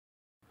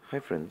Hi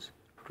friends,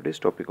 today's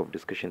topic of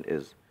discussion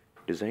is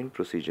design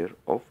procedure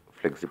of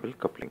flexible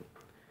coupling.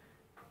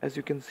 As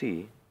you can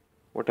see,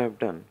 what I have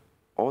done,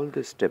 all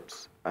the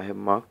steps I have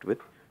marked with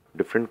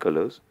different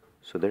colors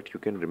so that you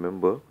can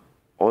remember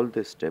all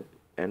the steps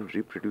and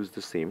reproduce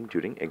the same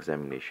during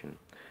examination.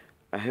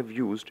 I have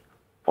used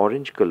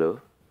orange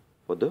color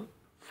for the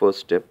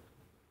first step,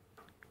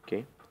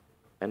 okay,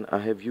 and I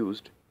have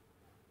used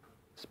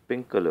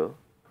pink color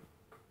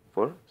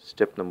for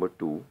step number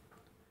 2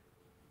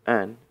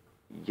 and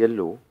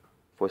yellow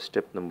for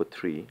step number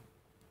 3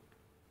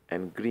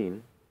 and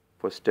green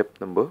for step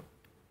number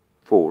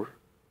 4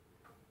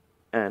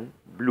 and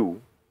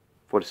blue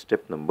for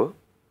step number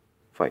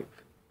 5.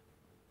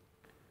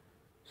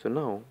 So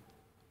now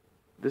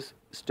this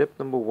step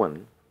number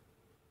 1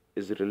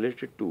 is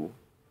related to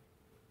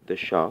the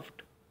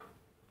shaft,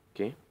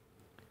 okay,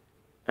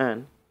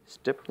 and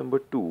step number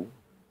 2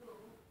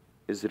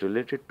 is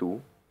related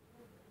to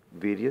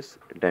various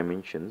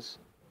dimensions,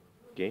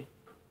 okay,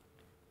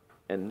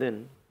 and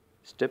then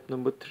step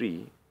number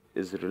 3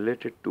 is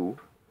related to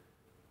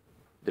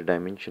the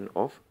dimension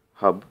of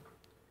hub,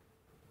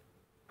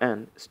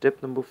 and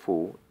step number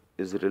 4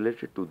 is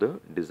related to the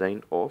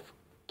design of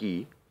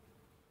key,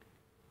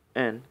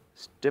 and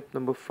step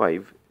number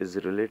 5 is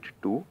related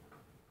to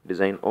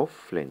design of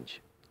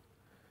flange.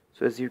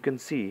 So as you can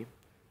see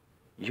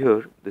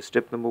here, the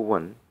step number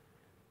 1,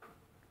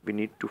 we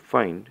need to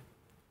find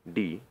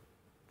D.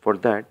 For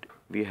that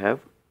we have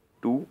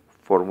two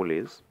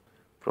formulas.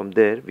 From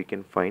there we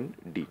can find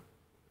D.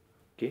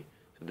 Okay,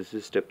 so this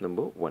is step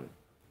number 1.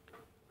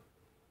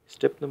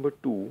 Step number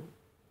 2,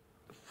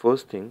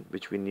 first thing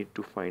which we need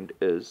to find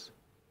is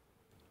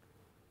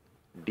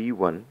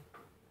D1,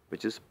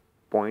 which is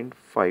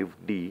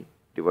 0.5D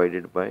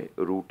divided by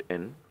root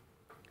n,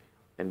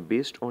 and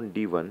based on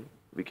D1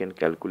 we can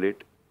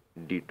calculate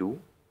D2,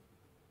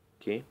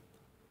 okay,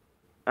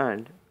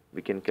 and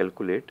we can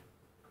calculate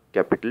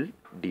capital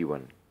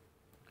D1.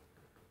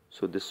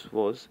 So this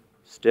was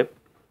step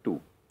 2.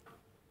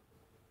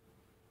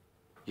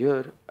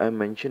 Here I am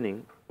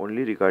mentioning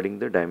only regarding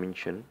the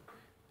dimension.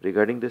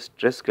 Regarding the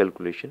stress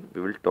calculation we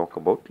will talk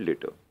about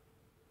later.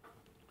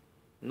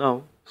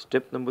 Now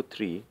step number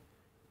 3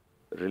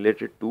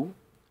 related to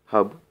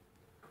hub.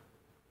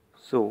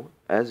 So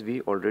as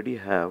we already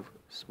have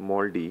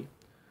small d,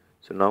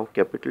 so now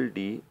capital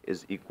D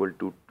is equal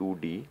to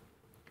 2D,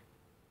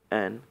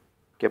 and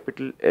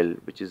capital L,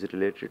 which is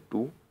related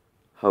to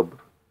hub,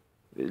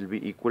 will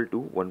be equal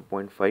to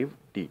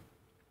 1.5D.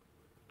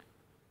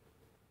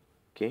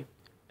 Okay,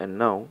 and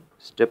now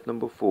step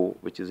number 4,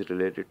 which is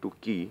related to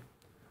key.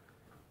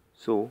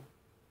 So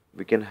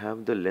we can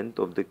have the length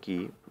of the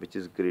key which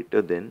is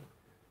greater than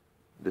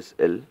this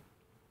L,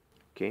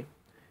 okay,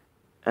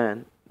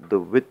 and the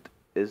width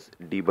is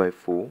D by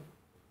 4,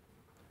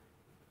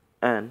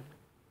 and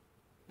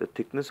the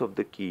thickness of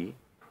the key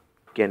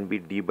can be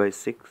D by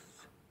 6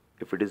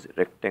 if it is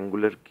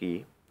rectangular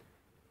key,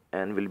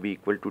 and will be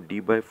equal to D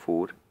by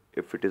 4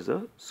 if it is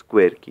a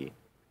square key.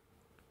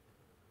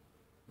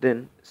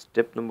 Then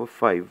step number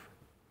 5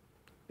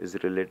 is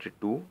related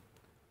to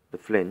the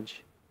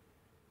flange.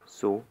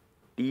 So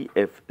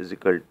TF is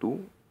equal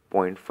to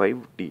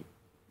 0.5D.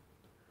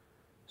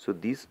 So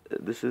this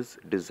is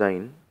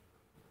design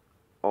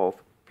of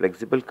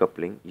flexible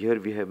coupling. Here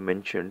we have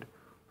mentioned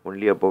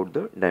only about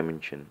the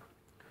dimension.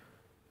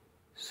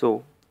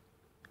 So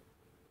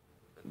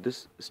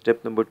this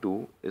step number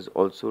 2 is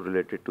also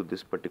related to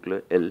this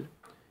particular L,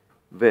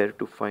 where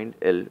to find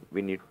L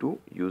we need to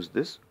use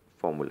this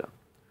formula.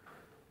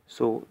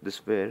 So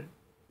this were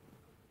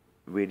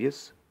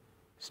various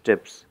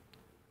steps,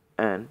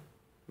 and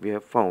we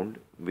have found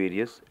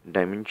various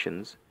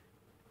dimensions,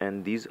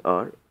 and these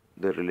are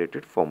the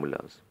related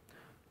formulas.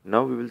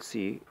 Now we will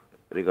see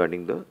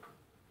regarding the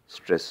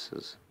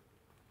stresses.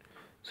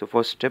 So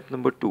for step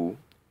number 2,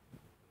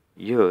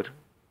 here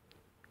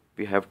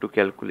we have to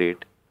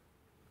calculate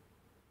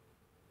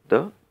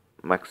the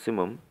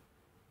maximum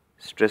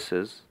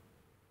stresses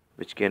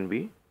which can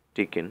be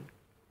taken,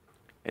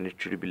 and it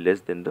should be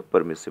less than the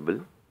permissible.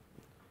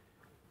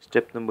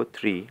 Step number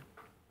 3,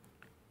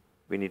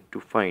 we need to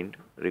find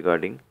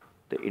regarding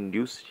the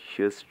induced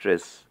shear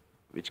stress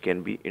which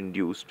can be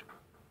induced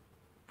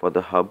for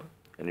the hub,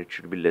 and it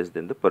should be less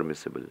than the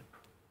permissible.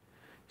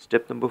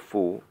 Step number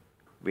 4,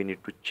 we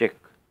need to check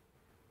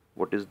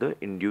what is the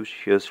induced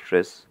shear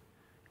stress,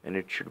 and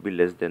it should be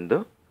less than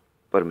the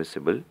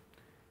permissible.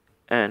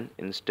 And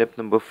in step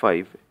number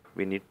 5,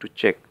 we need to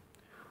check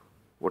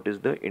what is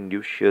the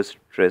induced shear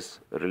stress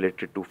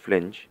related to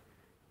flange,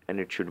 and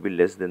it should be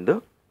less than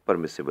the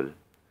permissible.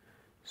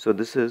 So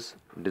this is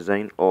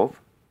design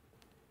of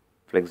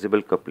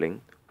flexible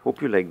coupling.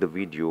 Hope you like the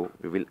video.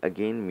 We will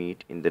again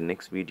meet in the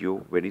next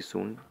video very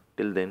soon.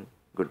 Till then,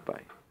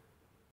 goodbye.